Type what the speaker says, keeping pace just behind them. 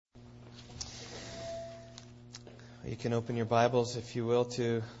You can open your Bibles, if you will,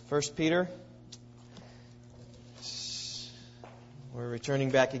 to 1 Peter. We're returning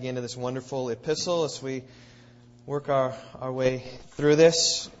back again to this wonderful epistle as we work our way through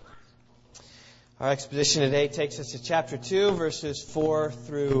this. Our exposition today takes us to chapter 2, verses 4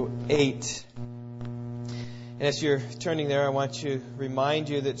 through 8. And as you're turning there, I want to remind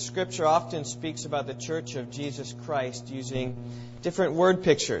you that Scripture often speaks about the church of Jesus Christ using different word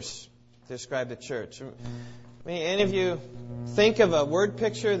pictures to describe the church. I mean, any of you think of a word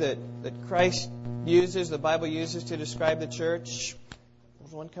picture that Christ uses, the Bible uses to describe the church?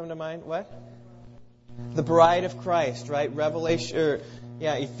 Does one come to mind? What? The bride of Christ, right?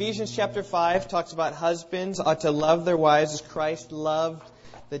 Ephesians chapter 5 talks about husbands ought to love their wives as Christ loved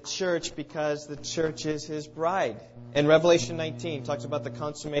the church because the church is His bride. And Revelation 19 talks about the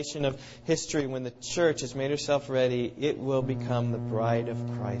consummation of history. When the church has made herself ready, it will become the bride of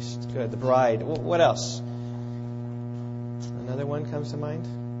Christ. Good, the bride. What else? Another one comes to mind?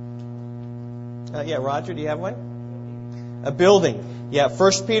 Roger, do you have one? A building. Yeah,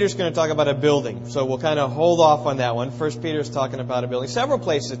 1 Peter's going to talk about a building. So we'll kind of hold off on that one. 1 Peter's talking about a building. Several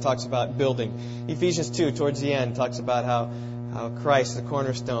places it talks about building. Ephesians 2, towards the end, talks about how Christ, the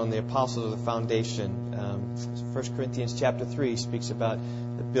cornerstone, the apostles are the foundation. 1 Corinthians chapter 3 speaks about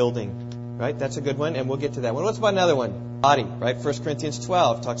the building. Right? That's a good one, and we'll get to that one. What's about another one? Body, right? 1 Corinthians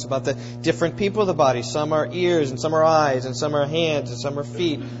 12 talks about the different people of the body. Some are ears, and some are eyes, and some are hands, and some are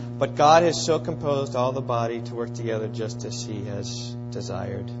feet. But God has so composed all the body to work together just as He has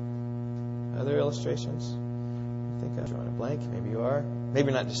desired. Other illustrations? I think I'm drawing a blank. Maybe you are.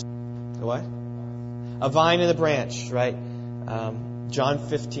 Maybe not just... The what? A vine and the branch, right? John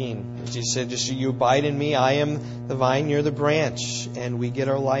 15, Jesus said, just you abide in me, I am the vine, you're the branch, and we get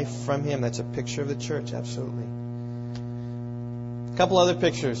our life from Him. That's a picture of the church, absolutely. A couple other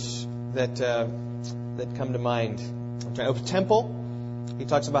pictures that come to mind. Temple. He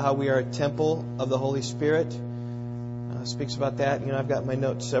talks about how we are a temple of the Holy Spirit. Speaks about that. I've got my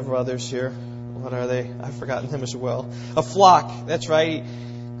notes, several others here. What are they? I've forgotten them as well. A flock. That's right.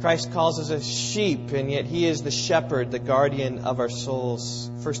 Christ calls us a sheep, and yet He is the shepherd, the guardian of our souls.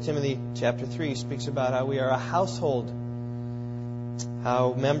 1 Timothy chapter 3 speaks about how we are a household,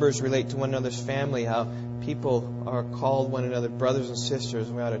 how members relate to one another's family, how people are called one another brothers and sisters,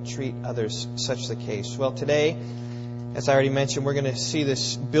 and we ought to treat others such the case. Well, today, as I already mentioned, we're going to see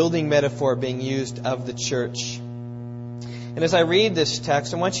this building metaphor being used of the church. And as I read this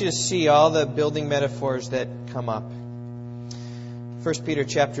text, I want you to see all the building metaphors that come up. 1 Peter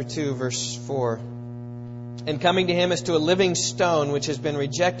chapter 2, verse 4. And coming to Him as to a living stone, which has been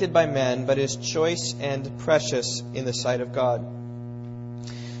rejected by men, but is choice and precious in the sight of God.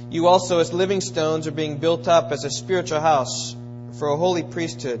 You also, as living stones, are being built up as a spiritual house for a holy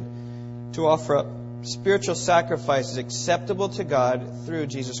priesthood, to offer up spiritual sacrifices acceptable to God through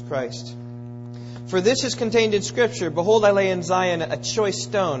Jesus Christ. For this is contained in Scripture, behold, I lay in Zion a choice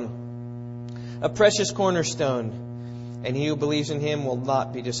stone, a precious cornerstone, and he who believes in Him will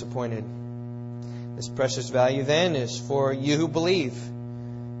not be disappointed. This precious value then is for you who believe.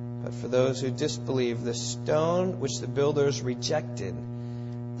 But for those who disbelieve, the stone which the builders rejected,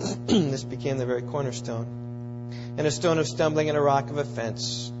 this became the very cornerstone, and a stone of stumbling and a rock of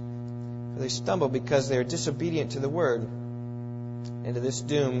offense. For they stumble because they are disobedient to the word, and to this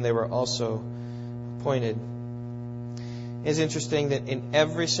doom they were also appointed. It's interesting that in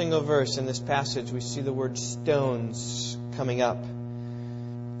every single verse in this passage we see the word stones coming up.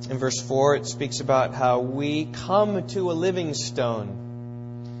 In verse 4 it speaks about how we come to a living stone.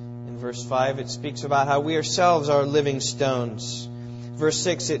 In verse 5 it speaks about how we ourselves are living stones. Verse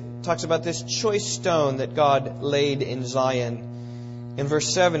 6 it talks about this choice stone that God laid in Zion. In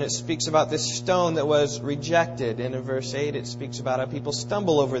verse 7 it speaks about this stone that was rejected. And in verse 8 it speaks about how people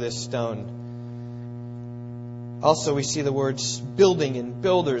stumble over this stone. Also, we see the words building and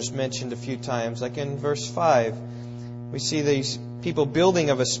builders mentioned a few times. Like in verse 5, we see these people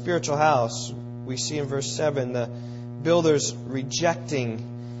building of a spiritual house. We see in verse 7 the builders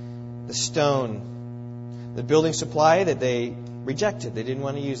rejecting the stone. The building supply that they rejected. They didn't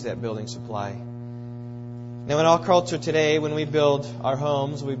want to use that building supply. Now, in our culture today, when we build our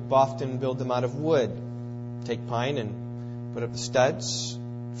homes, we often build them out of wood. Take pine and put up the studs.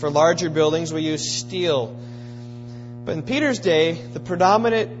 For larger buildings, we use steel. But in Peter's day, the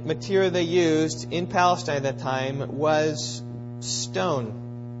predominant material they used in Palestine at that time was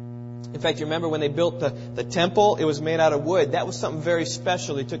stone. In fact, you remember when they built the temple, it was made out of wood. That was something very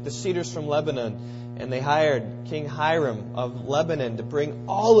special. They took the cedars from Lebanon, and they hired King Hiram of Lebanon to bring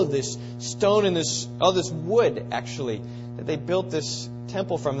all of this stone and all this wood, actually, that they built this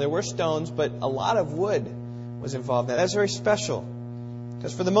temple from. There were stones, but a lot of wood was involved in that. That's very special.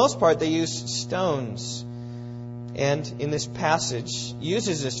 Because for the most part, they used stones. And in this passage,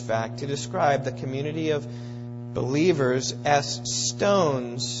 uses this fact to describe the community of believers as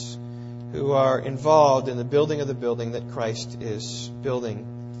stones who are involved in the building of the building that Christ is building.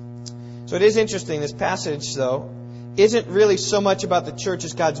 So it is interesting. This passage, though, isn't really so much about the church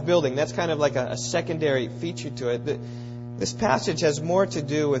as God's building. That's kind of like a secondary feature to it. This passage has more to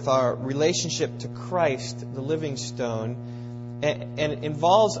do with our relationship to Christ, the living stone, and it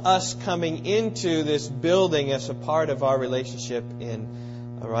involves us coming into this building as a part of our relationship in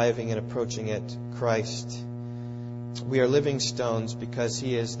arriving and approaching it, Christ. We are living stones because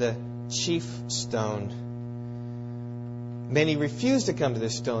He is the chief stone. Many refuse to come to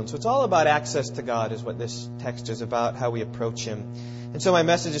this stone. So it's all about access to God is what this text is about, how we approach Him. And so my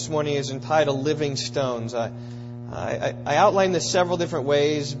message this morning is entitled Living Stones. I outlined this several different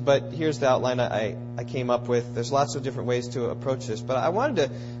ways, but here's the outline I came up with. There's lots of different ways to approach this, but I wanted to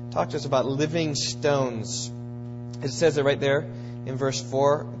talk to us about living stones. It says it right there in verse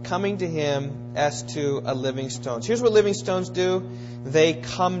 4, coming to Him as to a living stone. So here's what living stones do. They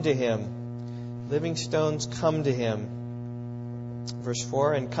come to Him. Living stones come to Him. Verse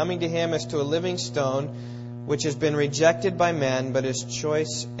 4, and coming to Him as to a living stone, which has been rejected by men, but is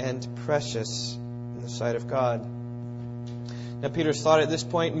choice and precious in the sight of God. Now, Peter's thought at this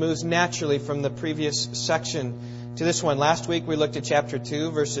point moves naturally from the previous section to this one. Last week we looked at chapter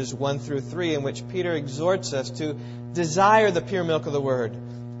 2, verses 1 through 3, in which Peter exhorts us to desire the pure milk of the Word.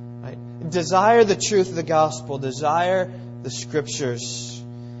 Right? Desire the truth of the gospel. Desire the Scriptures.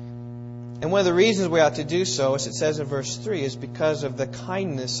 And one of the reasons we ought to do so, as it says in verse 3, is because of the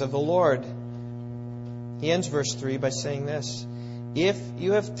kindness of the Lord. He ends verse 3 by saying this, if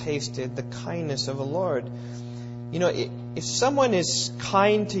you have tasted the kindness of the Lord. You know, if someone is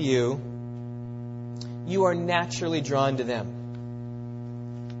kind to you, you are naturally drawn to them.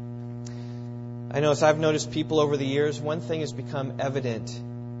 I know as I've noticed people over the years, one thing has become evident.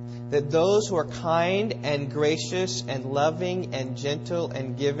 That those who are kind and gracious and loving and gentle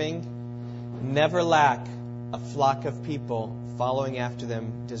and giving never lack a flock of people following after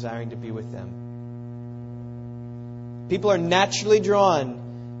them, desiring to be with them. People are naturally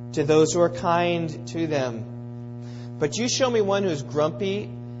drawn to those who are kind to them. But you show me one who is grumpy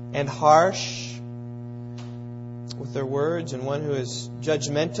and harsh with their words and one who is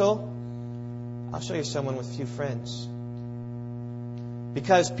judgmental, I'll show you someone with few friends.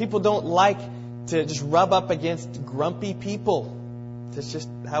 Because people don't like to just rub up against grumpy people. That's just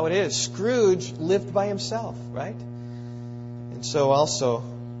how it is. Scrooge lived by himself, right? And so also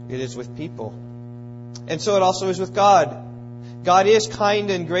it is with people. And so it also is with God. God is kind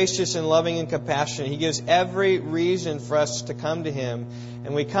and gracious and loving and compassionate. He gives every reason for us to come to Him.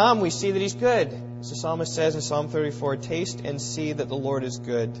 And we come, we see that He's good. As the psalmist says in Psalm 34, taste and see that the Lord is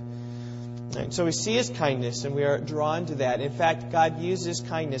good. And so we see His kindness and we are drawn to that. In fact, God uses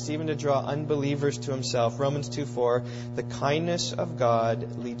kindness even to draw unbelievers to Himself. Romans 2:4, the kindness of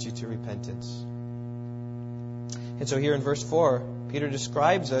God leads you to repentance. And so here in verse 4, Peter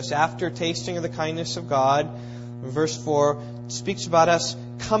describes us after tasting of the kindness of God. Verse 4 speaks about us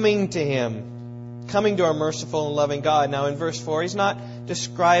coming to Him, coming to our merciful and loving God. Now in verse 4, he's not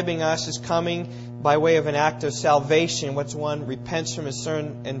describing us as coming by way of an act of salvation, once one repents from his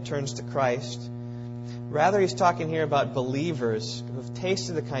sin and turns to Christ. Rather, he's talking here about believers who have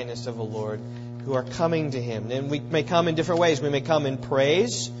tasted the kindness of the Lord, who are coming to Him. And we may come in different ways. We may come in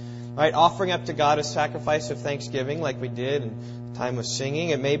praise, right, offering up to God a sacrifice of thanksgiving like we did in a time of singing.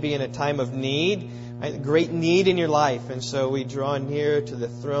 It may be in a time of need, right, great need in your life. And so we draw near to the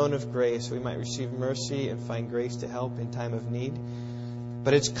throne of grace. We might receive mercy and find grace to help in time of need.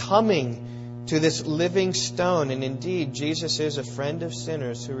 But it's coming to this living stone. And indeed, Jesus is a friend of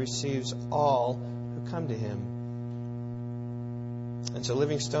sinners who receives all who come to Him. And so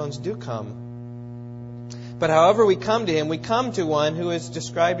living stones do come. But however we come to Him, we come to one who is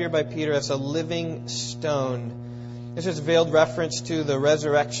described here by Peter as a living stone. This is a veiled reference to the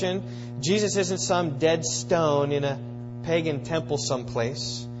resurrection. Jesus isn't some dead stone in a pagan temple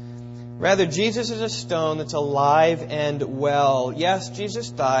someplace. Rather, Jesus is a stone that's alive and well. Yes, Jesus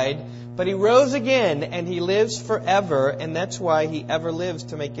died, but He rose again and He lives forever, and that's why He ever lives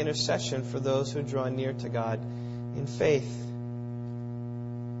to make intercession for those who draw near to God in faith.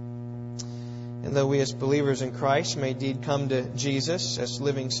 And though we as believers in Christ may indeed come to Jesus as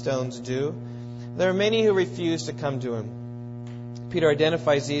living stones do, there are many who refuse to come to Him. Peter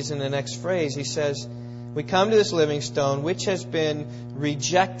identifies these in the next phrase. He says, we come to this living stone which has been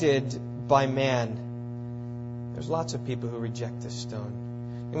rejected by man. There's lots of people who reject this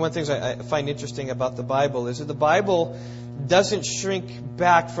stone. And one of the things I find interesting about the Bible is that the Bible doesn't shrink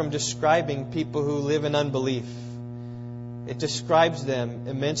back from describing people who live in unbelief. It describes them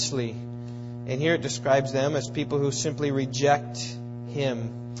immensely. And here it describes them as people who simply reject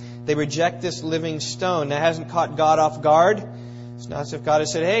Him. They reject this living stone. That hasn't caught God off guard. It's not as if God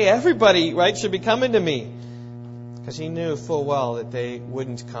has said, hey, everybody, right, should be coming to me. Because He knew full well that they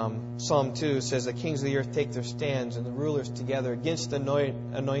wouldn't come. Psalm 2 says, the kings of the earth take their stands and the rulers together against the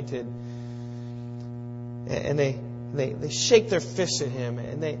anointed. And they shake their fists at Him.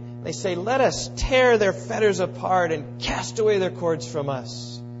 And they say, let us tear their fetters apart and cast away their cords from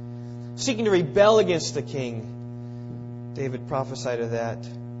us. Seeking to rebel against the king. David prophesied of that.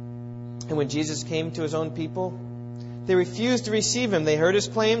 And when Jesus came to His own people, they refused to receive Him. They heard His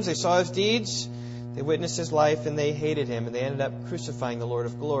claims. They saw His deeds. They witnessed His life, and they hated Him. And they ended up crucifying the Lord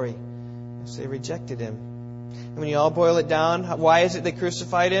of glory as they rejected Him. And when you all boil it down, why is it they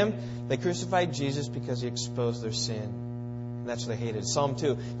crucified Him? They crucified Jesus because He exposed their sin. And that's what they hated. Psalm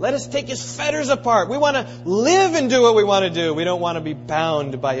 2. Let us take His fetters apart. We want to live and do what we want to do. We don't want to be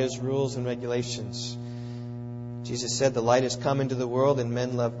bound by His rules and regulations. Jesus said, the light has come into the world, and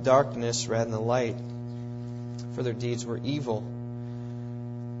men love darkness rather than the light, for their deeds were evil.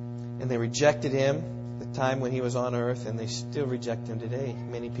 And they rejected Him at the time when He was on earth, and they still reject Him today.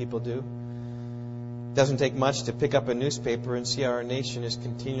 Many people do. It doesn't take much to pick up a newspaper and see how our nation is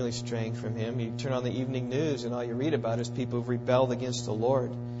continually straying from Him. You turn on the evening news, and all you read about is people who've rebelled against the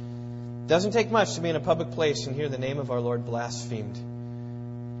Lord. It doesn't take much to be in a public place and hear the name of our Lord blasphemed.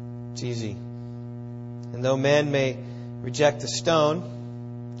 It's easy. And though men may reject the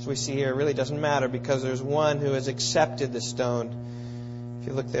stone, as we see here, it really doesn't matter because there's one who has accepted the stone. If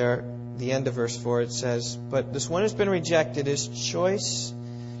you look there, the end of verse 4, it says, but this one who's been rejected is choice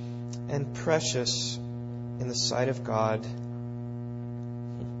and precious in the sight of God.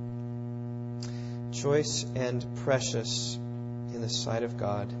 Choice and precious in the sight of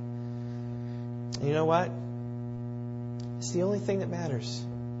God. And you know what? It's the only thing that matters.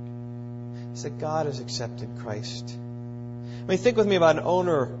 It's that God has accepted Christ. I mean, think with me about an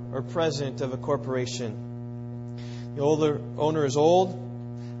owner or president of a corporation. The older owner is old,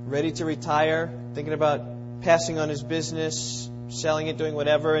 ready to retire, thinking about passing on his business, selling it, doing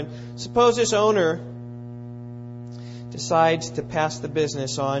whatever. And suppose this owner decides to pass the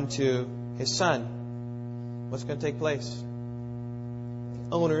business on to his son. What's going to take place?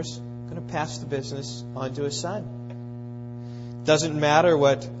 The owner's going to pass the business on to his son. Doesn't matter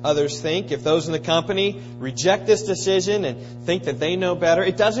what others think. If those in the company reject this decision and think that they know better,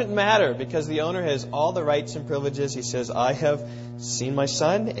 it doesn't matter because the owner has all the rights and privileges. He says, I have seen my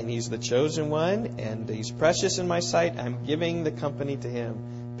son and he's the chosen one and he's precious in my sight. I'm giving the company to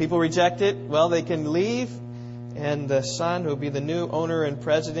him. People reject it. Well, they can leave and the son, who will be the new owner and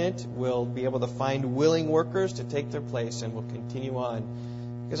president, will be able to find willing workers to take their place and will continue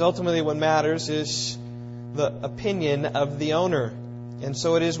on. Because ultimately what matters is the opinion of the owner. And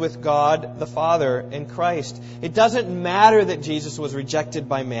so it is with God the Father and Christ. It doesn't matter that Jesus was rejected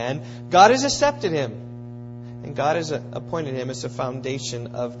by man. God has accepted Him. And God has appointed Him as the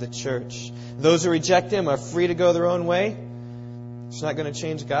foundation of the church. Those who reject Him are free to go their own way. It's not going to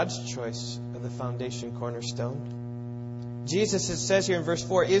change God's choice of the foundation cornerstone. Jesus, it says here in verse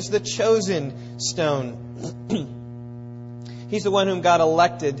 4, is the chosen stone. He's the one whom God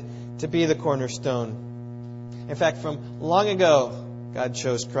elected to be the cornerstone. In fact, from long ago, God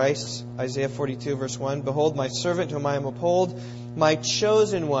chose Christ. Isaiah 42, verse 1, behold, my servant whom I am uphold, my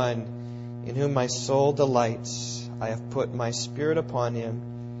chosen one, in whom my soul delights. I have put my spirit upon him,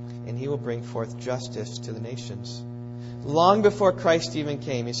 and he will bring forth justice to the nations. Long before Christ even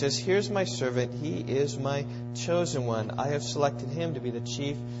came, He says, here's my servant. He is my chosen one. I have selected him to be the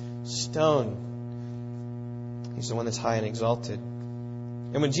chief stone. He's the one that's high and exalted.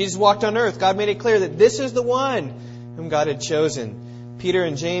 And when Jesus walked on earth, God made it clear that this is the one whom God had chosen. Peter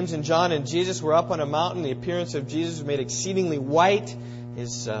and James and John and Jesus were up on a mountain. The appearance of Jesus was made exceedingly white.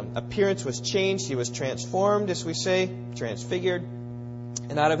 His appearance was changed. He was transformed, as we say, transfigured.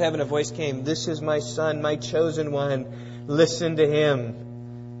 And out of heaven a voice came, this is my Son, my chosen one. Listen to Him.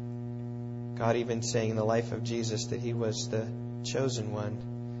 God even saying in the life of Jesus that He was the chosen one.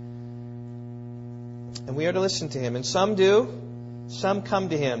 And we are to listen to Him. And some do. Some come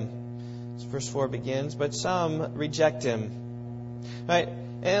to Him, as verse 4 begins, but some reject Him. Right?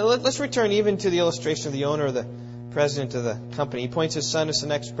 And let's return even to the illustration of the owner or the president of the company. He appoints his son as the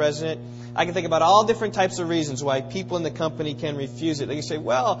next president. I can think about all different types of reasons why people in the company can refuse it. They can say,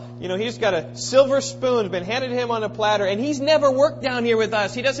 well, he's got a silver spoon, been handed to him on a platter, and he's never worked down here with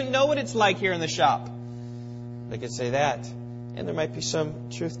us. He doesn't know what it's like here in the shop. They could say that. And And there might be some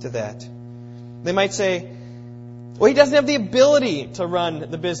truth to that. They might say, well, he doesn't have the ability to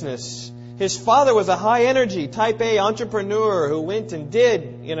run the business. His father was a high-energy, type A entrepreneur who went and did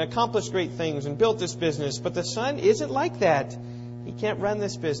and accomplished great things and built this business. But the son isn't like that. He can't run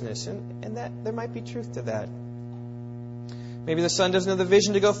this business. And that there might be truth to that. Maybe the son doesn't have the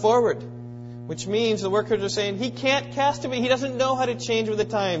vision to go forward, which means the workers are saying he can't cast him. He doesn't know how to change with the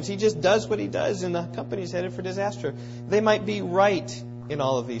times. He just does what he does, and the company's headed for disaster. They might be right in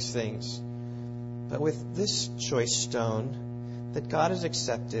all of these things. But with this choice stone that God has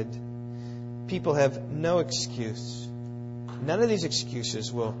accepted, people have no excuse. None of these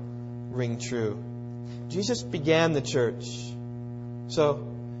excuses will ring true. Jesus began the church. So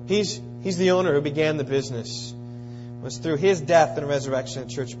He's the owner who began the business. It was through His death and resurrection the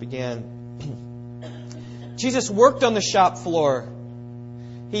church began. Jesus worked on the shop floor.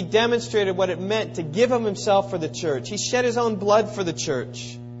 He demonstrated what it meant to give of Himself for the church. He shed His own blood for the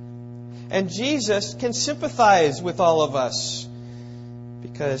church. And Jesus can sympathize with all of us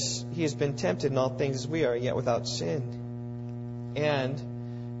because He has been tempted in all things as we are, yet without sin.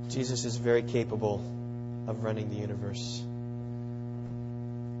 And Jesus is very capable of running the universe.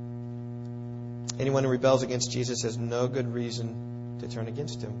 Anyone who rebels against Jesus has no good reason to turn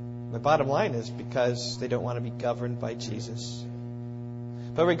against Him. The bottom line is because they don't want to be governed by Jesus.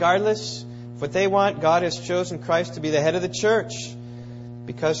 But regardless of what they want, God has chosen Christ to be the head of the church.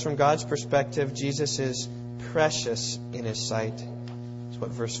 Because from God's perspective, Jesus is precious in His sight. That's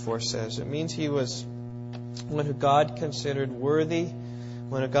what verse 4 says. It means He was one who God considered worthy,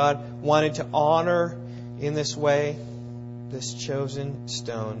 one who God wanted to honor in this way, this chosen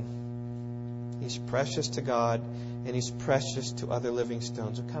stone. He's precious to God, and He's precious to other living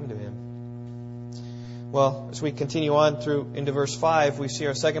stones who come to Him. Well, as we continue on through into verse 5, we see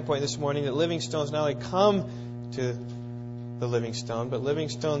our second point this morning, that living stones not only come to the living stone, but living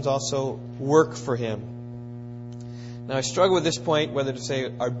stones also work for Him. Now, I struggle with this point, whether to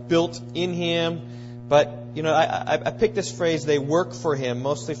say are built in Him, but I picked this phrase, they work for Him,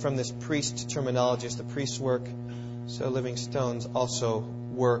 mostly from this priest terminology. It's the priest's work, so living stones also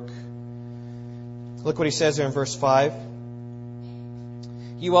work. Look what he says there in verse 5.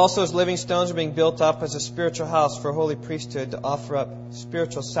 You also as living stones are being built up as a spiritual house for a holy priesthood to offer up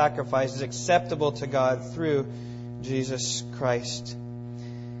spiritual sacrifices acceptable to God through Jesus Christ.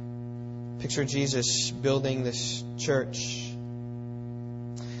 Picture Jesus building this church.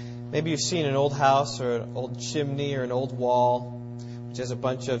 Maybe you've seen an old house or an old chimney or an old wall which has a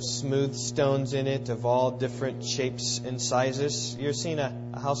bunch of smooth stones in it of all different shapes and sizes. You ever seen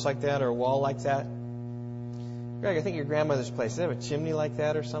a house like that or a wall like that? Greg, I think your grandmother's place, they have a chimney like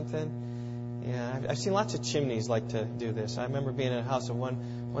that or something? Yeah, I've seen lots of chimneys like to do this. I remember being in a house of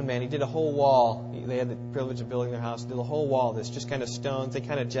one man. He did a whole wall. They had the privilege of building their house. Did a whole wall that's just kind of stones. They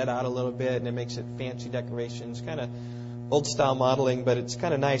kind of jet out a little bit, and it makes it fancy decorations. Kind of old-style modeling, but it's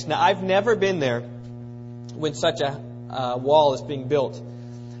kind of nice. Now, I've never been there when such a wall is being built.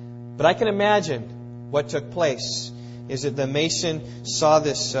 But I can imagine what took place. Is that the mason saw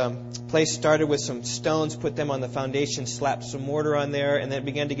this place started with some stones, put them on the foundation, slapped some mortar on there, and then it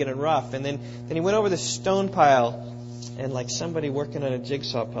began to get rough. And then he went over this stone pile, and like somebody working on a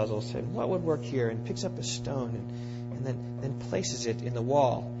jigsaw puzzle said, what would work here? And picks up a stone and then places it in the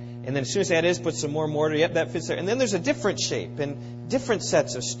wall. And then as soon as that is, puts some more mortar. Yep, that fits there. And then there's a different shape and different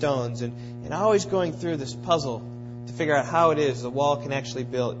sets of stones. And always going through this puzzle to figure out how it is the wall can actually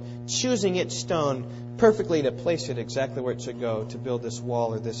build. Choosing its stone perfectly to place it exactly where it should go to build this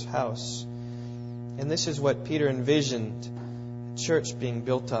wall or this house. And this is what Peter envisioned the church being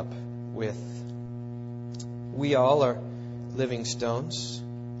built up with. We all are living stones.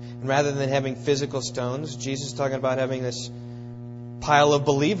 And rather than having physical stones, Jesus is talking about having this pile of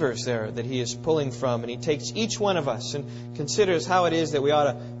believers there that He is pulling from. And He takes each one of us and considers how it is that we ought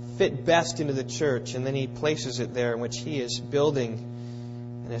to fit best into the church. And then He places it there in which He is building.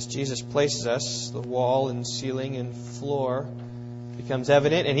 And as Jesus places us, the wall and ceiling and floor becomes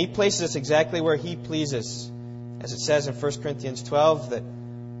evident. And He places us exactly where He pleases. As it says in 1 Corinthians 12, that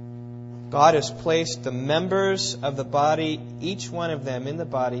God has placed the members of the body, each one of them in the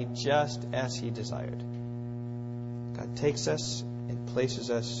body, just as He desired. God takes us and places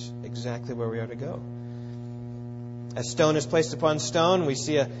us exactly where we are to go. As stone is placed upon stone, we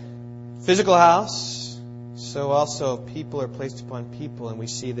see a physical house. So also people are placed upon people, and we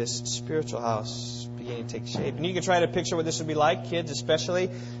see this spiritual house beginning to take shape. And you can try to picture what this would be like, kids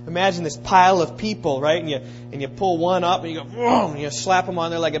especially. Imagine this pile of people, right? And you pull one up and you go, boom, and you slap them on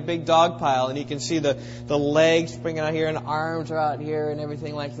there like a big dog pile, and you can see the legs springing out here and the arms are out here and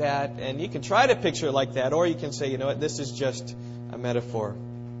everything like that. And you can try to picture it like that, or you can say, you know what, this is just a metaphor.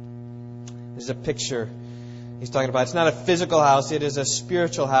 This is a picture he's talking about. It's not a physical house. It is a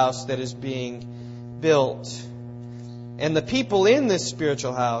spiritual house that is being built. And the people in this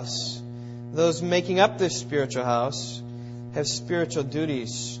spiritual house, those making up this spiritual house, have spiritual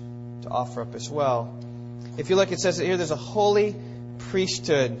duties to offer up as well. If you look, it says here there's a holy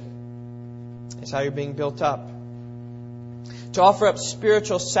priesthood. It's how you're being built up. To offer up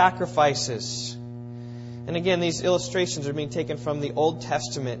spiritual sacrifices. And again, these illustrations are being taken from the Old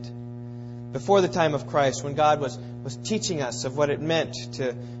Testament before the time of Christ, when God was teaching us of what it meant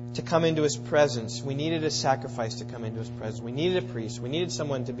to come into His presence. We needed a sacrifice to come into His presence. We needed a priest. We needed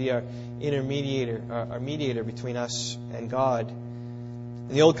someone to be our intermediator, our mediator between us and God.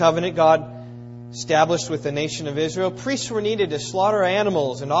 In the Old Covenant, God established with the nation of Israel, priests were needed to slaughter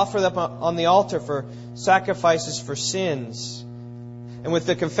animals and offer them on the altar for sacrifices for sins. And with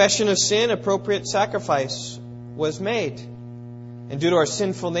the confession of sin, appropriate sacrifice was made. And due to our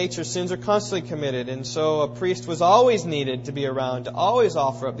sinful nature, sins are constantly committed. And so a priest was always needed to be around, to always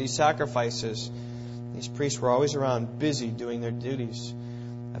offer up these sacrifices. These priests were always around, busy doing their duties.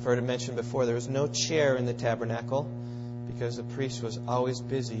 I've heard it mentioned before, there was no chair in the tabernacle because the priest was always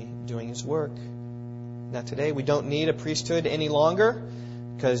busy doing his work. Now today we don't need a priesthood any longer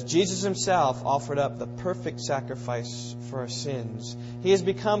because Jesus Himself offered up the perfect sacrifice for our sins. He has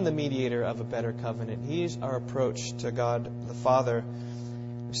become the mediator of a better covenant. He is our approach to God the Father.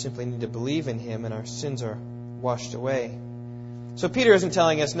 We simply need to believe in Him and our sins are washed away. So Peter isn't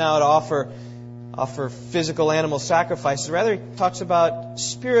telling us now to offer physical animal sacrifices. Rather, he talks about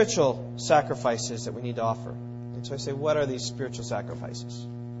spiritual sacrifices that we need to offer. And so I say, what are these spiritual sacrifices?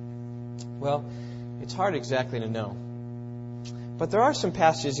 Well, it's hard exactly to know. But there are some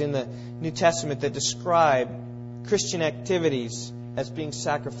passages in the New Testament that describe Christian activities as being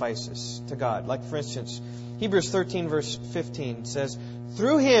sacrifices to God. Like, for instance, Hebrews 13 verse 15 says,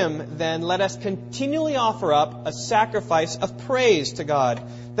 "Through Him, then, let us continually offer up a sacrifice of praise to God.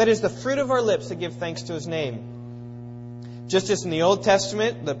 That is the fruit of our lips to give thanks to His name." Just as in the Old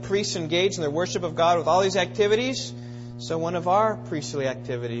Testament, the priests engaged in their worship of God with all these activities, so one of our priestly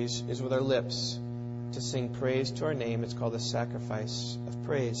activities is with our lips to sing praise to our name. It's called the sacrifice of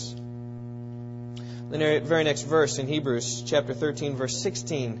praise. The very next verse in Hebrews chapter 13 verse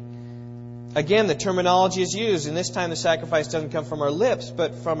 16. Again, the terminology is used, and this time the sacrifice doesn't come from our lips,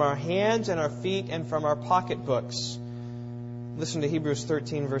 but from our hands and our feet and from our pocketbooks. Listen to Hebrews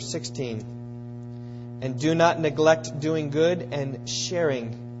 13 verse 16. "And do not neglect doing good and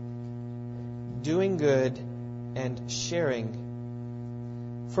sharing." Doing good and sharing.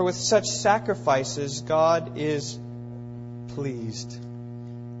 "For with such sacrifices God is pleased."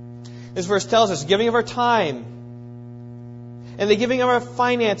 This verse tells us giving of our time and the giving of our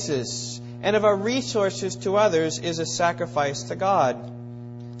finances and of our resources to others is a sacrifice to God.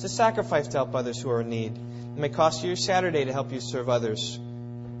 It's a sacrifice to help others who are in need. It may cost you your Saturday to help you serve others.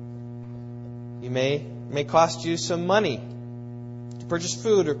 It may cost you some money to purchase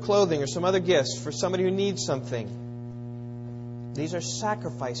food or clothing or some other gifts for somebody who needs something. These are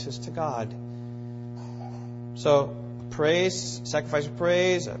sacrifices to God. So, praise, sacrifice of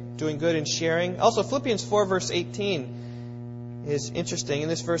praise, doing good and sharing. Also, Philippians 4 verse 18 is interesting. In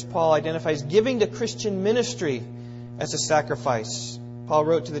this verse, Paul identifies giving to Christian ministry as a sacrifice. Paul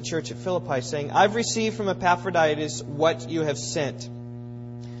wrote to the church at Philippi saying, "I've received from Epaphroditus what you have sent."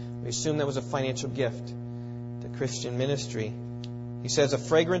 We assume that was a financial gift to Christian ministry. He says, "A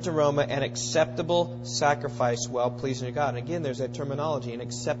fragrant aroma, an acceptable sacrifice, well pleasing to God." And again, there's that terminology, an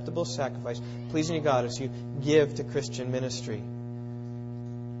acceptable sacrifice, pleasing to God as you give to Christian ministry.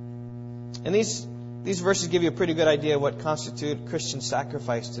 And these verses give you a pretty good idea of what constitutes Christian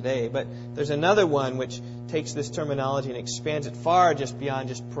sacrifice today. But there's another one which takes this terminology and expands it far just beyond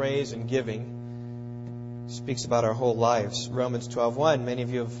just praise and giving. It speaks about our whole lives. Romans 12:1. Many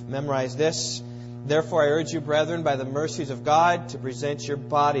of you have memorized this. "Therefore I urge you, brethren, by the mercies of God, to present your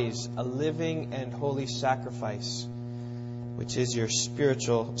bodies a living and holy sacrifice, which is your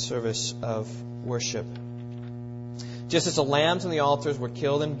spiritual service of worship." Just as the lambs on the altars were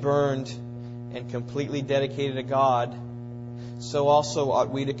killed and burned and completely dedicated to God, so also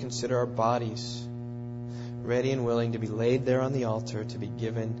ought we to consider our bodies, ready and willing to be laid there on the altar to be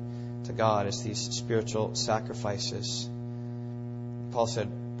given to God as these spiritual sacrifices. Paul said,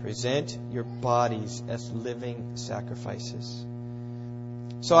 present your bodies as living sacrifices.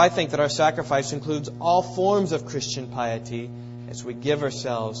 So I think that our sacrifice includes all forms of Christian piety as we give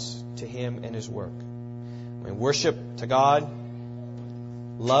ourselves to Him and His work. We worship to God,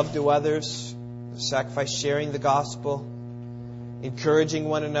 love to others, sacrifice sharing the gospel, encouraging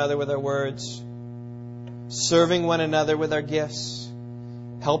one another with our words, serving one another with our gifts,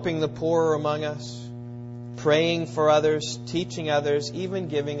 helping the poor among us, praying for others, teaching others, even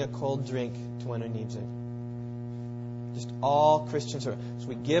giving a cold drink to one who needs it. Just all Christians are. So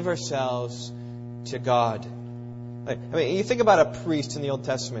we give ourselves to God. I mean, you think about a priest in the Old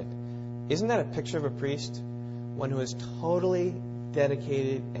Testament. Isn't that a picture of a priest? One who is totally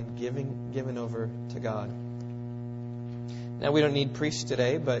dedicated and given over to God. Now, we don't need priests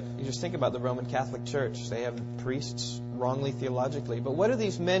today, but you just think about the Roman Catholic Church. They have priests wrongly theologically. But what do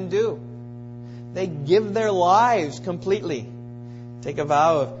these men do? They give their lives completely. Take a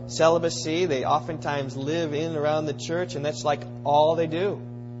vow of celibacy. They oftentimes live in and around the church, and that's like all they do.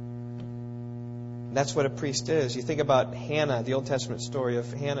 That's what a priest is. You think about Hannah, the Old Testament story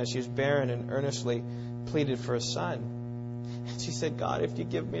of Hannah. She was barren and earnestly pleaded for a son. And she said, God, if you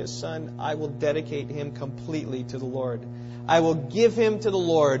give me a son, I will dedicate him completely to the Lord. I will give him to the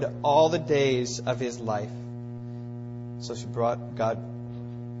Lord all the days of his life. So God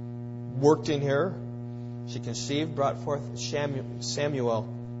worked in her. She conceived, brought forth Shemuel,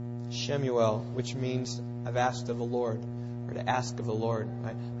 which means I've asked of the Lord, or to ask of the Lord.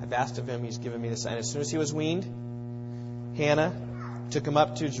 I've asked of him, he's given me the sign. As soon as he was weaned, Hannah took him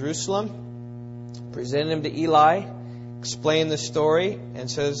up to Jerusalem, presented him to Eli, explained the story, and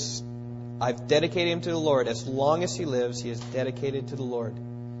says, I've dedicated him to the Lord. As long as he lives, he is dedicated to the Lord.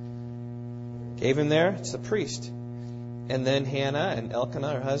 Gave him there. It's the priest. And then Hannah and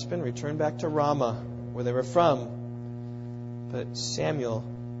Elkanah, her husband, returned back to Ramah, where they were from. But Samuel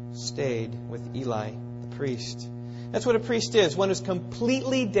stayed with Eli, the priest. That's what a priest is. One who's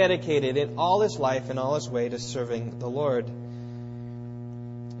completely dedicated in all his life and all his way to serving the Lord.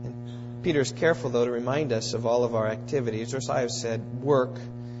 And Peter's careful, though, to remind us of all of our activities, or as I have said, work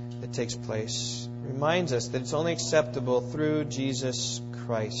that takes place. Reminds us that it's only acceptable through Jesus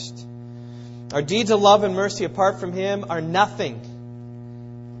Christ. Our deeds of love and mercy apart from Him are nothing.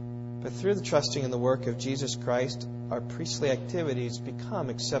 But through the trusting in the work of Jesus Christ, our priestly activities become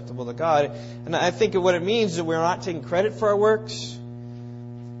acceptable to God. And I think what it means is that we're not taking credit for our works,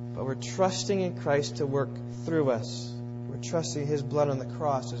 but we're trusting in Christ to work through us. We're trusting His blood on the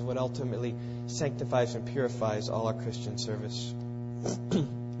cross is what ultimately sanctifies and purifies all our Christian service.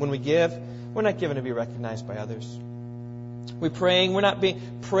 When we give, we're not given to be recognized by others. We're praying, we're not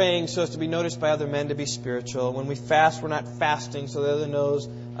praying so as to be noticed by other men to be spiritual. When we fast, we're not fasting so that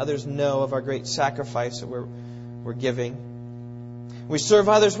others know of our great sacrifice that we're giving. When we serve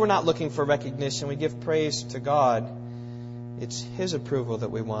others, we're not looking for recognition. We give praise to God. It's His approval that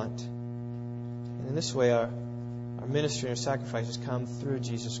we want. And in this way, our ministry and our sacrifices come through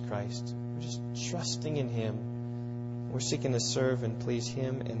Jesus Christ. We're just trusting in Him. We're seeking to serve and please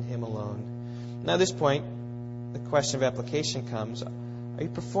Him and Him alone. Now at this point, the question of application comes. Are you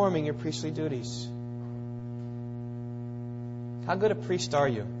performing your priestly duties? How good a priest are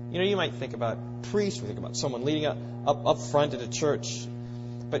you? You know, you might think about priests, we think about someone leading up front at a church.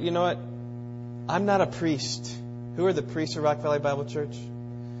 But you know what? I'm not a priest. Who are the priests of Rock Valley Bible Church?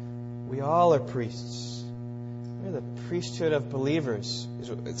 We all are priests. We're the priesthood of believers.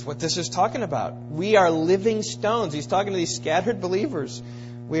 It's what this is talking about. We are living stones. He's talking to these scattered believers.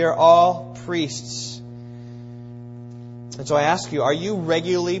 We are all priests. And so I ask you, are you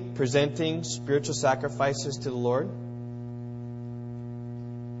regularly presenting spiritual sacrifices to the Lord?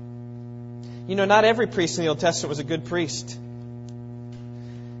 You know, not every priest in the Old Testament was a good priest.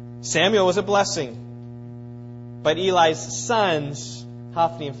 Samuel was a blessing. But Eli's sons,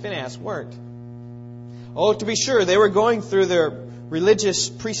 Hophni and Phinehas, weren't. Oh, to be sure, they were going through their religious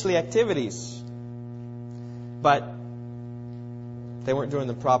priestly activities. But they weren't doing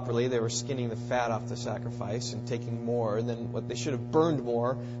them properly. They were skinning the fat off the sacrifice and taking more than what they should have burned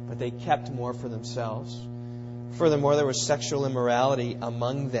more, but they kept more for themselves. Furthermore, there was sexual immorality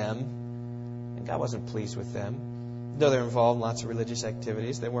among them, and God wasn't pleased with them. Though they're involved in lots of religious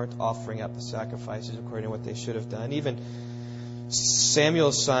activities, they weren't offering up the sacrifices according to what they should have done. Even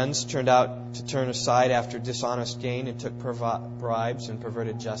Samuel's sons turned out to turn aside after dishonest gain and took bribes and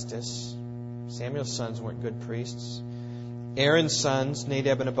perverted justice. Samuel's sons weren't good priests. Aaron's sons,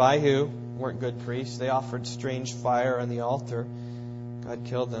 Nadab and Abihu, weren't good priests. They offered strange fire on the altar. God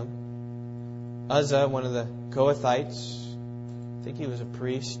killed them. Uzzah, one of the Kohathites, I think he was a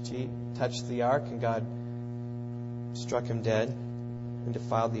priest. He touched the ark and God struck him dead and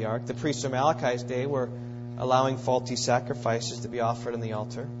defiled the ark. The priests of Malachi's day were allowing faulty sacrifices to be offered on the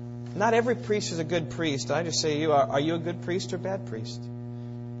altar. Not every priest is a good priest. I just say to you, are you a good priest or bad priest?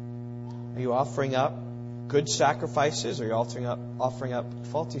 Are you offering up good sacrifices or are you offering up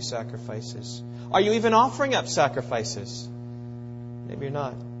faulty sacrifices? Are you even offering up sacrifices? Maybe you're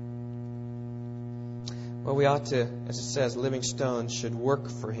not. Well, we ought to, as it says, living stones should work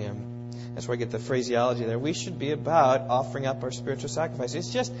for Him. That's where I get the phraseology there. We should be about offering up our spiritual sacrifice.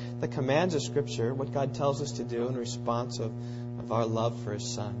 It's just the commands of Scripture, what God tells us to do in response of our love for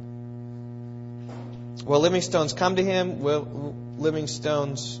His Son. Well, living stones come to Him. Will living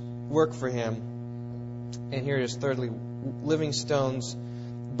stones work for Him? And here it is, thirdly, living stones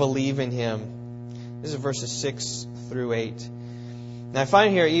believe in Him. This is verses 6 through 8. Now I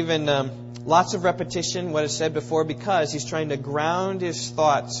find here even lots of repetition, what is said before, because he's trying to ground his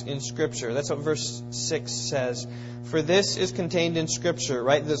thoughts in Scripture. That's what verse 6 says. For this is contained in Scripture,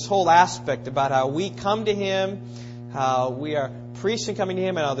 right? This whole aspect about how we come to Him, how we are priests in coming to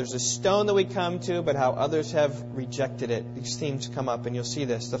Him, and how there's a stone that we come to, but how others have rejected it. These themes come up, and you'll see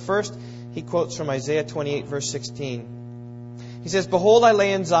this. The first, he quotes from Isaiah 28, verse 16. He says, Behold, I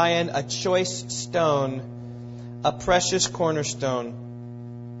lay in Zion a choice stone, a precious cornerstone,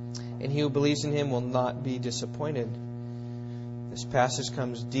 and he who believes in Him will not be disappointed. This passage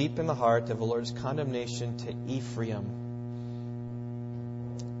comes deep in the heart of the Lord's condemnation to Ephraim,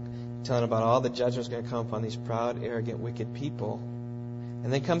 telling about all the judgment is going to come upon these proud, arrogant, wicked people.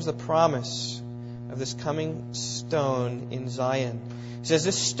 And then comes the promise of this coming stone in Zion. He says,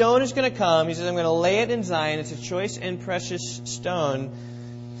 this stone is going to come. He says, I'm going to lay it in Zion. It's a choice and precious stone.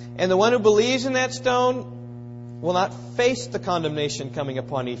 And the one who believes in that stone will not face the condemnation coming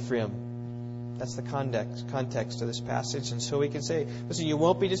upon Ephraim. That's the context of this passage. And so we can say, listen, you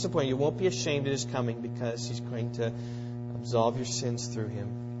won't be disappointed. You won't be ashamed at His coming, because He's going to absolve your sins through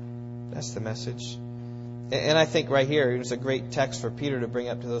Him. That's the message. And I think right here, it's a great text for Peter to bring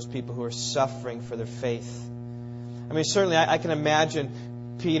up to those people who are suffering for their faith. I mean, certainly I can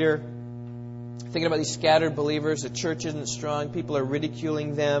imagine Peter thinking about these scattered believers. The church isn't strong. People are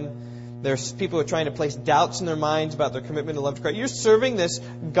ridiculing them. There's people who are trying to place doubts in their minds about their commitment to love to Christ. You're serving this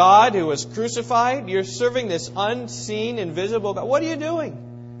God who was crucified. You're serving this unseen, invisible God. What are you doing?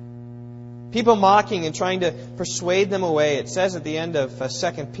 People mocking and trying to persuade them away. It says at the end of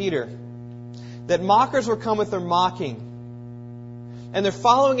 2 Peter that mockers will come with their mocking. And they're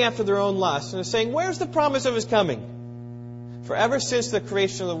following after their own lusts. And they're saying, where's the promise of His coming? For ever since the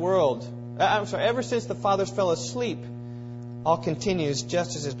creation of the world, ever since the fathers fell asleep, all continues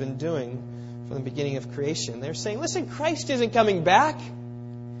just as it's been doing from the beginning of creation. They're saying, listen, Christ isn't coming back.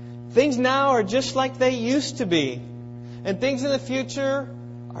 Things now are just like they used to be. And things in the future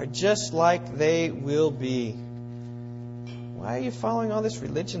are just like they will be. Why are you following all this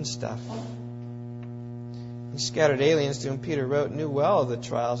religion stuff? These scattered aliens to whom Peter wrote knew well the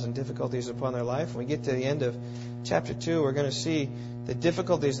trials and difficulties upon their life. When we get to the end of chapter 2, we're going to see the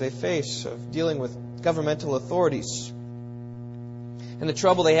difficulties they face of dealing with governmental authorities, and the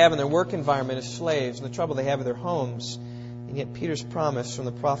trouble they have in their work environment as slaves, and the trouble they have in their homes. And yet Peter's promise from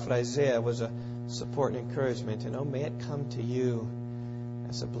the prophet Isaiah was a support and encouragement. And oh, may it come to you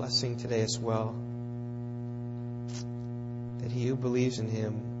as a blessing today as well, that he who believes in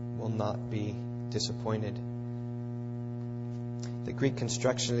Him will not be disappointed. The Greek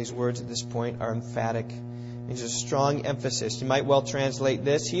construction of these words at this point are emphatic. There's a strong emphasis. You might well translate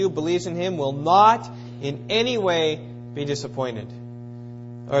this: he who believes in Him will not in any way be disappointed.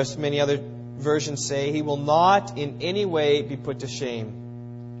 Or as many other versions say, he will not in any way be put to shame.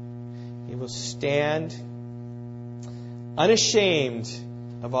 He will stand unashamed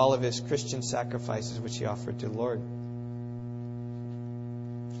of all of His Christian sacrifices which He offered to the Lord.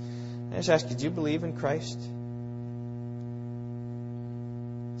 I just ask you, do you believe in Christ?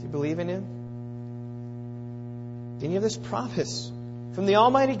 Do you believe in Him? Do you have this promise from the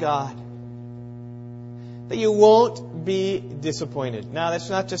Almighty God that you won't be disappointed? Now, that's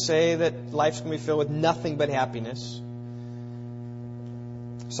not to say that life's going to be filled with nothing but happiness.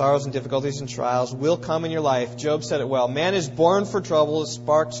 Sorrows and difficulties and trials will come in your life. Job said it well. Man is born for trouble as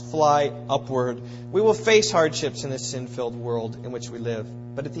sparks fly upward. We will face hardships in this sin-filled world in which we live.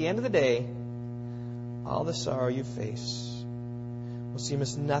 But at the end of the day, all the sorrow you face will seem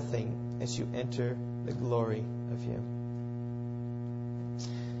as nothing as you enter the glory of Him.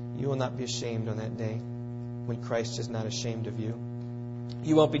 You will not be ashamed on that day when Christ is not ashamed of you.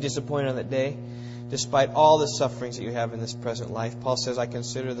 You won't be disappointed on that day despite all the sufferings that you have in this present life. Paul says, I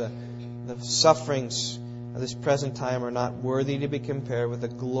consider the sufferings of this present time are not worthy to be compared with the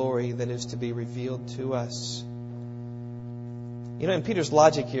glory that is to be revealed to us. You know, and Peter's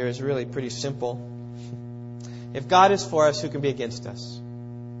logic here is really pretty simple. If God is for us, who can be against us?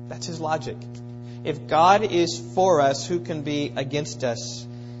 That's his logic. If God is for us, who can be against us?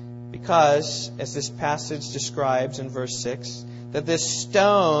 Because, as this passage describes in verse 6, that this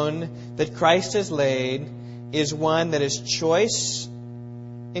stone that Christ has laid is one that is choice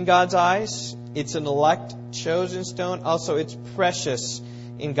in God's eyes. It's an elect, chosen stone. Also, it's precious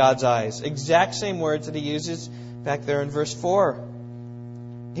in God's eyes. Exact same words that he uses back there in verse 4.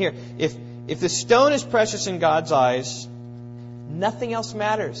 Here, if the stone is precious in God's eyes, nothing else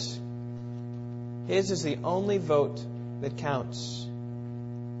matters. His is the only vote that counts.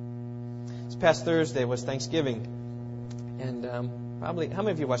 This past Thursday was Thanksgiving. And probably, how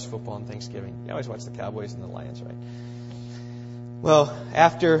many of you watch football on Thanksgiving? You always watch the Cowboys and the Lions, right? Well,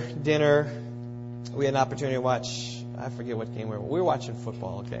 after dinner, we had an opportunity to watch, I forget what game we were watching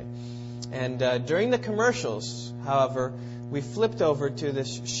football, okay. And during the commercials, however, we flipped over to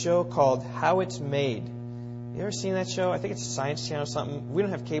this show called How It's Made. You ever seen that show? I think it's a Science Channel or something. We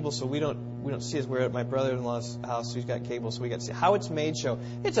don't have cable, so we don't see it. We're at my brother-in-law's house who's got cable, so we got to see How It's Made show.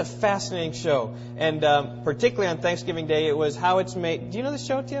 It's a fascinating show. And particularly on Thanksgiving Day, it was How It's Made. Do you know this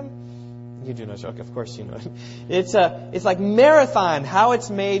show, Tim? You do know the show. Of course you know it. It's like marathon, How It's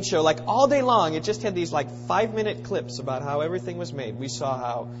Made show. Like all day long, it just had these like 5-minute clips about how everything was made. We saw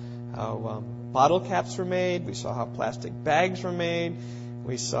how bottle caps were made. We saw how plastic bags were made.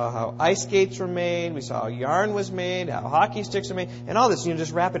 We saw how ice skates were made. We saw how yarn was made, how hockey sticks were made, and all this,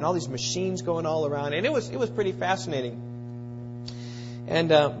 just wrapping all these machines going all around. And it was pretty fascinating. And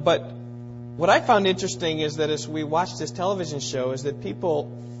but what I found interesting is that as we watched this television show, is that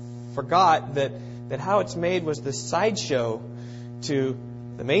people forgot that How It's Made was the sideshow to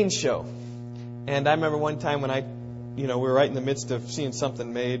the main show. And I remember one time when we were right in the midst of seeing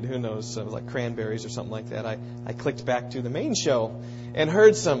something made, who knows, like cranberries or something like that. I clicked back to the main show and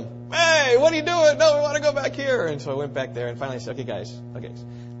heard some, "Hey, what are you doing? No, we want to go back here." And so I went back there and finally said, okay,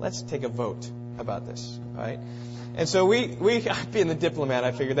 let's take a vote about this, all right? And so we being the diplomat,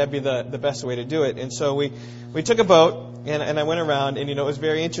 I figured that'd be the best way to do it. And so we took a vote, and I went around, and it was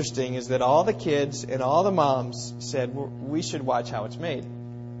very interesting is that all the kids and all the moms said, we should watch How It's Made.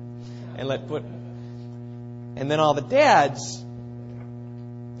 And then all the dads,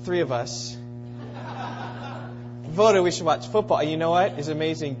 3 of us, voted we should watch football. And you know what? It's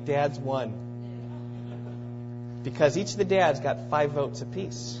amazing. Dads won. Because each of the dads got 5 votes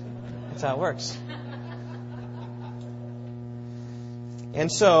apiece. That's how it works.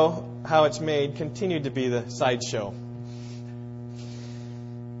 And so, How It's Made continued to be the sideshow.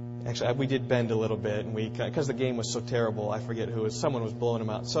 Actually, we did bend a little bit, and because the game was so terrible, I forget who it was. Someone was blowing them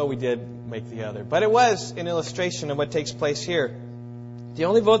out, so we did make the other. But it was an illustration of what takes place here. The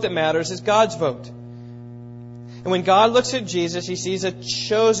only vote that matters is God's vote. And when God looks at Jesus, He sees a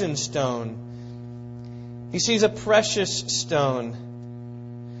chosen stone. He sees a precious stone.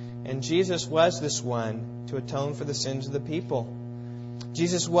 And Jesus was this one to atone for the sins of the people.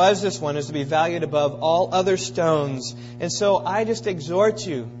 Jesus was this one who is to be valued above all other stones. And so I just exhort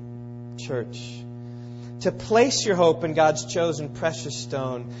you, church, to place your hope in God's chosen precious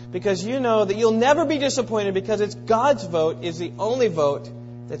stone, because you know that you'll never be disappointed, because it's God's vote is the only vote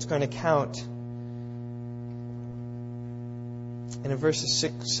that's going to count. And in verses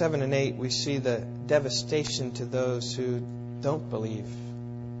 6, 7, and 8, we see the devastation to those who don't believe.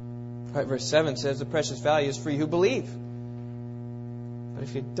 Right, verse 7 says, the precious value is for you who believe. But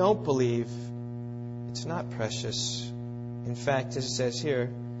if you don't believe, it's not precious. In fact, as it says here,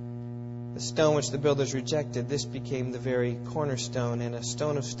 the stone which the builders rejected, this became the very cornerstone, and a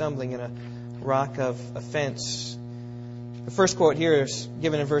stone of stumbling and a rock of offense. The first quote here is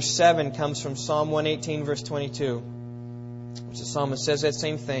given in verse 7 comes from Psalm 118, verse 22, which the psalmist says that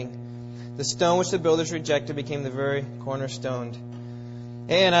same thing. The stone which the builders rejected became the very cornerstone.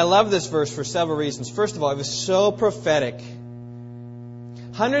 And I love this verse for several reasons. First of all, it was so prophetic.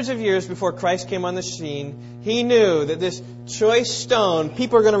 Hundreds of years before Christ came on the scene, He knew that this choice stone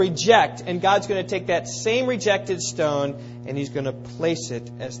people are going to reject, and God's going to take that same rejected stone and He's going to place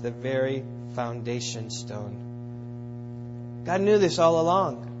it as the very foundation stone. God knew this all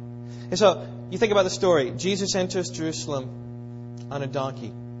along. And so, you think about the story. Jesus enters Jerusalem on a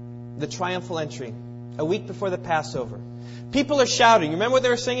donkey. The triumphal entry. A week before the Passover. People are shouting. You remember what they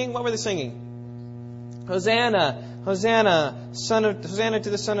were singing? What were they singing? Hosanna! Hosanna, Hosanna to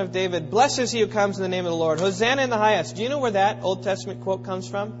the Son of David. Blessed is He who comes in the name of the Lord. Hosanna in the highest. Do you know where that Old Testament quote comes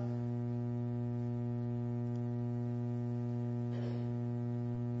from?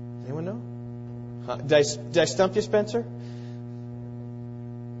 Anyone know? Did I stump you, Spencer?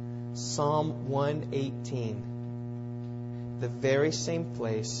 Psalm 118. The very same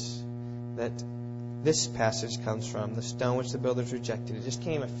place that this passage comes from, the stone which the builders rejected. It just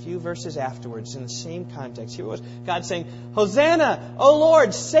came a few verses afterwards in the same context. Here it was God saying, Hosanna, O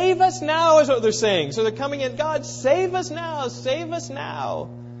Lord, save us now, is what they're saying. So they're coming in, God, save us now, save us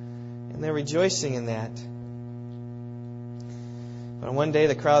now. And they're rejoicing in that. But on one day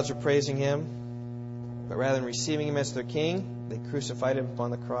the crowds were praising him, but rather than receiving him as their king, they crucified him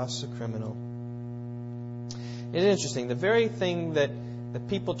upon the cross as a criminal. It's interesting. The very thing that the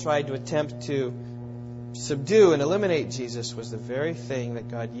people tried to attempt to subdue and eliminate Jesus was the very thing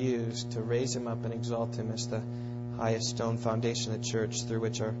that God used to raise him up and exalt him as the highest stone foundation of the church through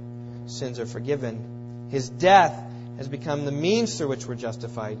which our sins are forgiven. His death has become the means through which we're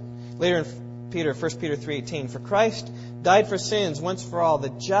justified. Later in 1 Peter 3:18, for Christ died for sins once for all, the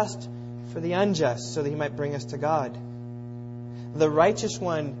just for the unjust, so that he might bring us to God. The righteous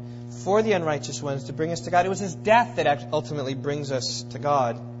one for the unrighteous ones, to bring us to God. It was his death that ultimately brings us to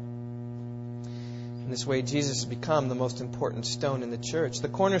God. In this way, Jesus has become the most important stone in the church. The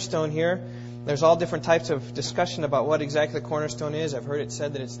cornerstone here, there's all different types of discussion about what exactly the cornerstone is. I've heard it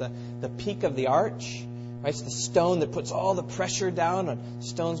said that it's the peak of the arch. Right? It's the stone that puts all the pressure down on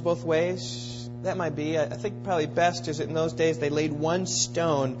stones both ways. That might be. I think probably best is that in those days they laid one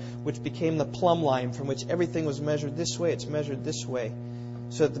stone which became the plumb line from which everything was measured this way. It's measured this way.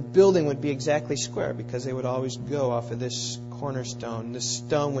 So that the building would be exactly square, because they would always go off of this cornerstone. This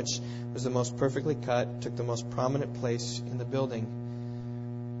stone which was the most perfectly cut, took the most prominent place in the building.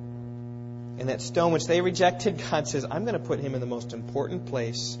 And that stone which they rejected, God says, I'm going to put him in the most important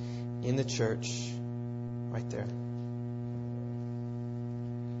place in the church. Right there.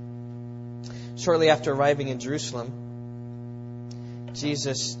 Shortly after arriving in Jerusalem,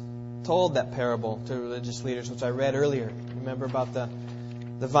 Jesus told that parable to religious leaders, which I read earlier. Remember about the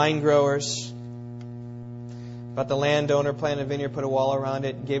vine growers, about the landowner planted a vineyard, put a wall around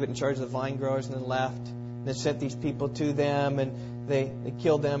it, gave it in charge of the vine growers, and then left. And then sent these people to them, and they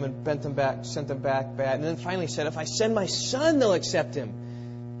killed them and sent them back bad. And then finally said, if I send my son, they'll accept him.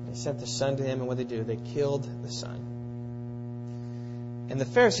 They sent the son to him, and what did they do? They killed the son. And the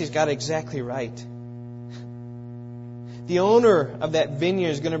Pharisees got it exactly right. The owner of that vineyard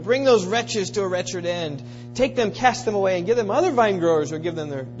is going to bring those wretches to a wretched end, take them, cast them away, and give them other vine growers or give them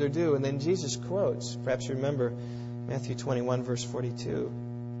their due. And then Jesus quotes, perhaps you remember, Matthew 21, verse 42.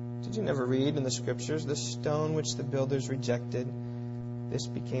 Did you never read in the Scriptures, the stone which the builders rejected, this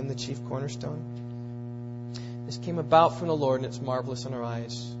became the chief cornerstone? This came about from the Lord, and it's marvelous in our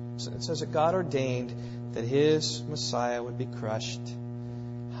eyes. It says that God ordained that His Messiah would be crushed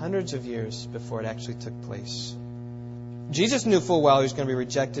hundreds of years before it actually took place. Jesus knew full well He was going to be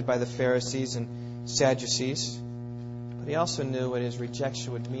rejected by the Pharisees and Sadducees, but He also knew what His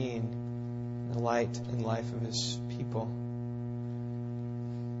rejection would mean in the light and life of His people.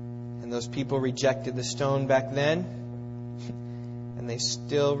 And those people rejected the stone back then, and they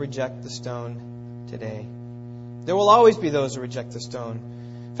still reject the stone today. There will always be those who reject the stone.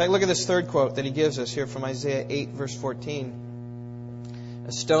 In fact, look at this third quote that he gives us here from Isaiah 8, verse 14.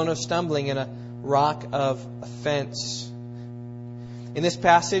 A stone of stumbling and a rock of offense. In this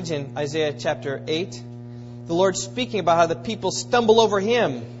passage in Isaiah chapter 8, the Lord's speaking about how the people stumble over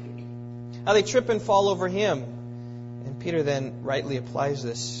Him, how they trip and fall over Him. And Peter then rightly applies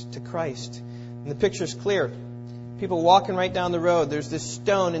this to Christ. And the picture is clear. People walking right down the road, there's this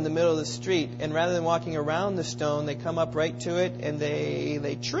stone in the middle of the street, and rather than walking around the stone, they come up right to it and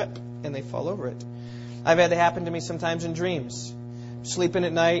they trip and they fall over it. I've had that happen to me sometimes in dreams. I'm sleeping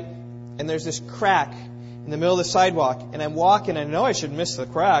at night and there's this crack in the middle of the sidewalk, and I'm walking, and I know I should miss the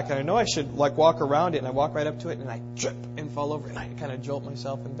crack, and I know I should walk around it, and I walk right up to it and I trip and fall over it, and I kind of jolt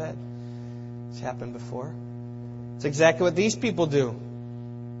myself in bed. It's happened before. It's exactly what these people do.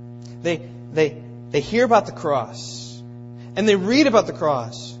 They hear about the cross, and they read about the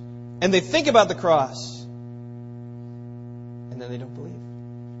cross, and they think about the cross, and then they don't believe.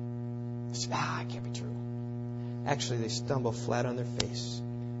 They say, it can't be true. Actually, they stumble flat on their face.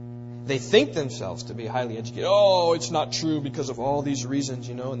 They think themselves to be highly educated. Oh, it's not true because of all these reasons,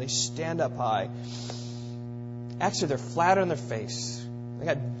 and they stand up high. Actually, they're flat on their face. They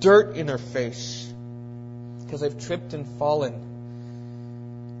got dirt in their face because they've tripped and fallen.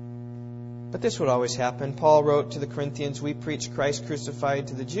 But this would always happen. Paul wrote to the Corinthians, we preach Christ crucified,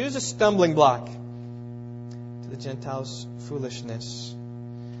 to the Jews a stumbling block, to the Gentiles foolishness.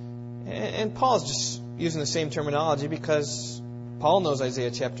 And Paul's just using the same terminology because Paul knows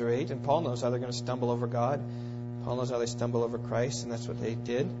Isaiah chapter 8, and Paul knows how they're going to stumble over God. Paul knows how they stumble over Christ, and that's what they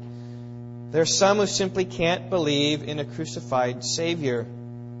did. There are some who simply can't believe in a crucified Savior.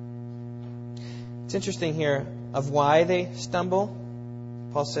 It's interesting here of why they stumble.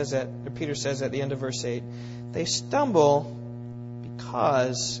 Peter says at the end of verse 8, they stumble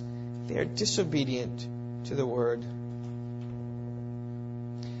because they are disobedient to the Word.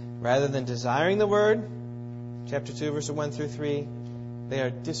 Rather than desiring the Word, chapter 2, verses 1 through 3, they are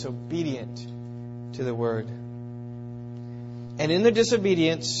disobedient to the Word. And in their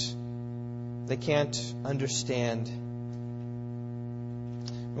disobedience, they can't understand.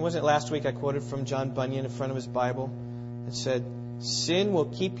 Wasn't it last week I quoted from John Bunyan in front of his Bible? It said, "Sin will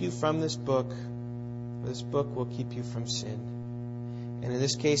keep you from this book. This book will keep you from sin." And in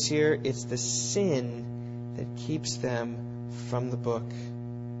this case here, it's the sin that keeps them from the book.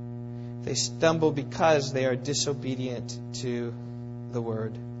 They stumble because they are disobedient to the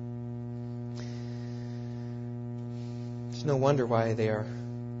Word. It's no wonder why they are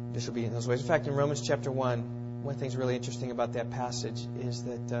disobedient in those ways. In fact, in Romans chapter 1, one thing that's really interesting about that passage is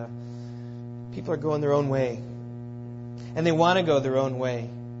that people are going their own way. And they want to go their own way.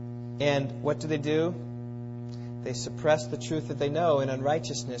 And what do? They suppress the truth that they know in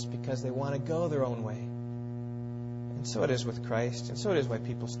unrighteousness because they want to go their own way. And so it is with Christ. And so it is why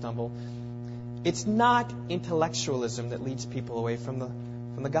people stumble. It's not intellectualism that leads people away from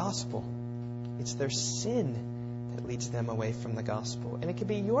the gospel. It's their sin that leads them away from the gospel. And it can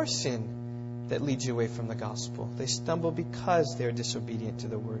be your sin that leads you away from the gospel. They stumble because they are disobedient to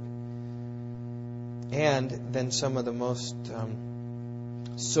the Word. And then some of the most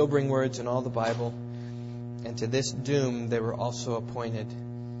sobering words in all the Bible. And to this doom they were also appointed.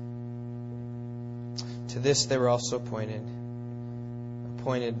 To this they were also appointed.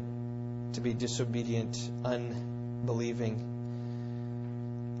 Appointed to be disobedient, unbelieving.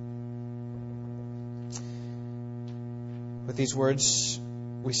 With these words,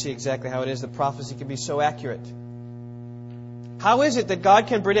 we see exactly how it is that prophecy can be so accurate. How is it that God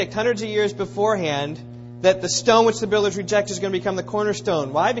can predict hundreds of years beforehand that the stone which the builders reject is going to become the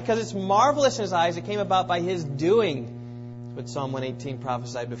cornerstone? Why? Because it's marvelous in His eyes. It came about by His doing. That's what Psalm 118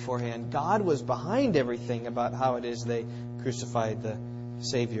 prophesied beforehand. God was behind everything about how it is they crucified the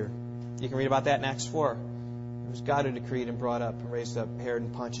Savior. You can read about that in Acts 4. It was God who decreed and brought up and raised up Herod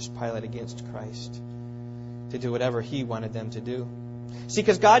and Pontius Pilate against Christ to do whatever He wanted them to do. See,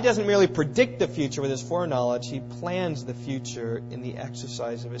 because God doesn't merely predict the future with His foreknowledge, He plans the future in the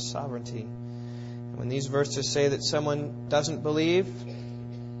exercise of His sovereignty. And when these verses say that someone doesn't believe,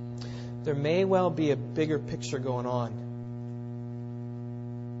 there may well be a bigger picture going on.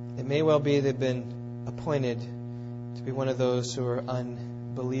 It may well be they've been appointed to be one of those who are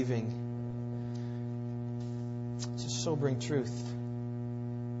unbelieving. It's a sobering truth.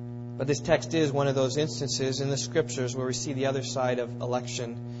 But this text is one of those instances in the Scriptures where we see the other side of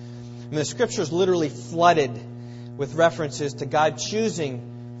election. I mean, the Scriptures literally flooded with references to God choosing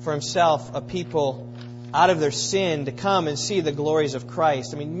for Himself a people out of their sin to come and see the glories of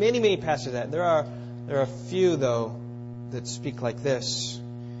Christ. I mean, many, many passages of that. There are a few, though, that speak like this.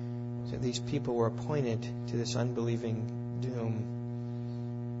 That these people were appointed to this unbelieving doom.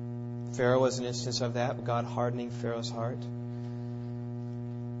 Pharaoh was an instance of that, God hardening Pharaoh's heart.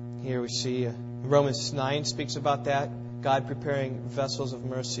 Here we see Romans 9 speaks about that. God preparing vessels of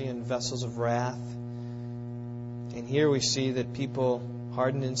mercy and vessels of wrath. And here we see that people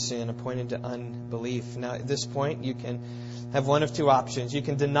hardened in sin, appointed to unbelief. Now, at this point, you can have one of two options. You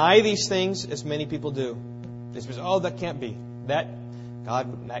can deny these things, as many people do. They say, "Oh, that can't be. That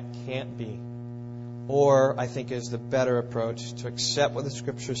can't be." Or, I think, is the better approach to accept what the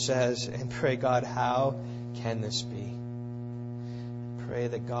Scripture says and pray, "God, how can this be?" Pray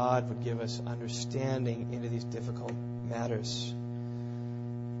that God would give us understanding into these difficult matters.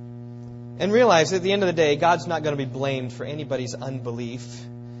 And realize that at the end of the day, God's not going to be blamed for anybody's unbelief.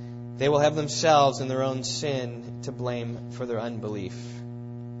 They will have themselves and their own sin to blame for their unbelief.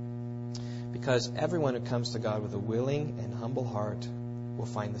 Because everyone who comes to God with a willing and humble heart will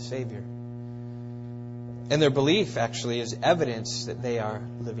find the Savior. And their belief actually is evidence that they are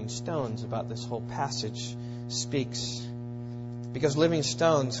living stones. About this whole passage speaks. Because living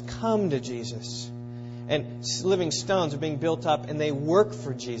stones come to Jesus. And living stones are being built up and they work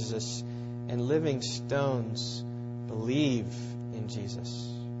for Jesus. And living stones believe in Jesus.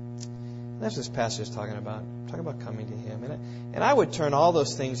 And that's what this passage is talking about. Talking about coming to Him. And I would turn all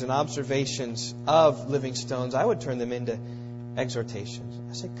those things and observations of living stones, I would turn them into exhortations.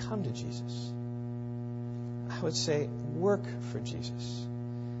 I say, come to Jesus. I would say, work for Jesus.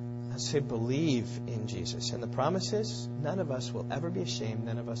 I say, believe in Jesus. And the promise is, none of us will ever be ashamed.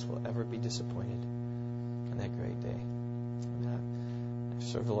 None of us will ever be disappointed on that great day. I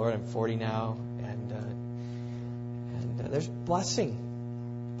serve the Lord. I'm 40 now. And there's blessing.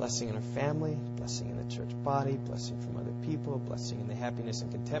 Blessing in our family. Blessing in the church body. Blessing from other people. Blessing in the happiness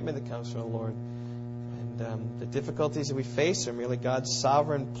and contentment that comes from the Lord. And the difficulties that we face are merely God's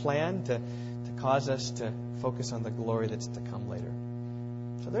sovereign plan to cause us to focus on the glory that's to come later.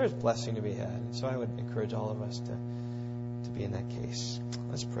 So there is blessing to be had. And so I would encourage all of us to be in that case.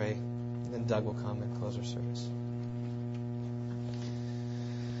 Let's pray. And then Doug will come and close our service.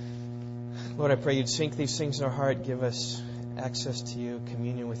 Lord, I pray you'd sink these things in our heart, give us access to you,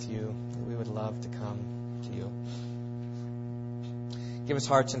 communion with you, that we would love to come to you. Give us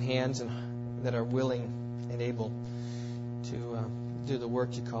hearts and hands that are willing and able to do the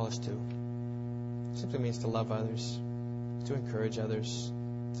work you call us to. It simply means to love others, to encourage others,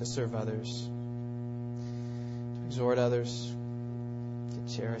 to serve others, to exhort others,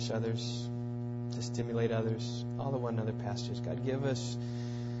 to cherish others, to stimulate others, all the one another pastures. God, give us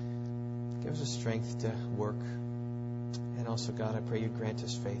the strength to work. And also, God, I pray you'd grant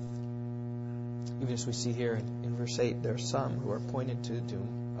us faith. Even as we see here in verse 8, there are some who are pointed to the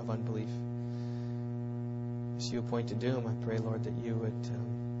doom of unbelief. As you appoint to doom, I pray, Lord, that you would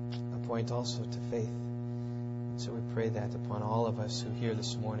appoint also to faith. And so we pray that upon all of us who hear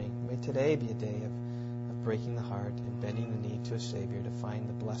this morning. May today be a day of breaking the heart and bending the knee to a Savior to find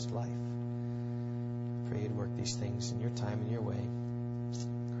the blessed life. I pray you'd work these things in your time and your way.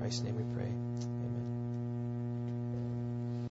 In Christ's name we pray.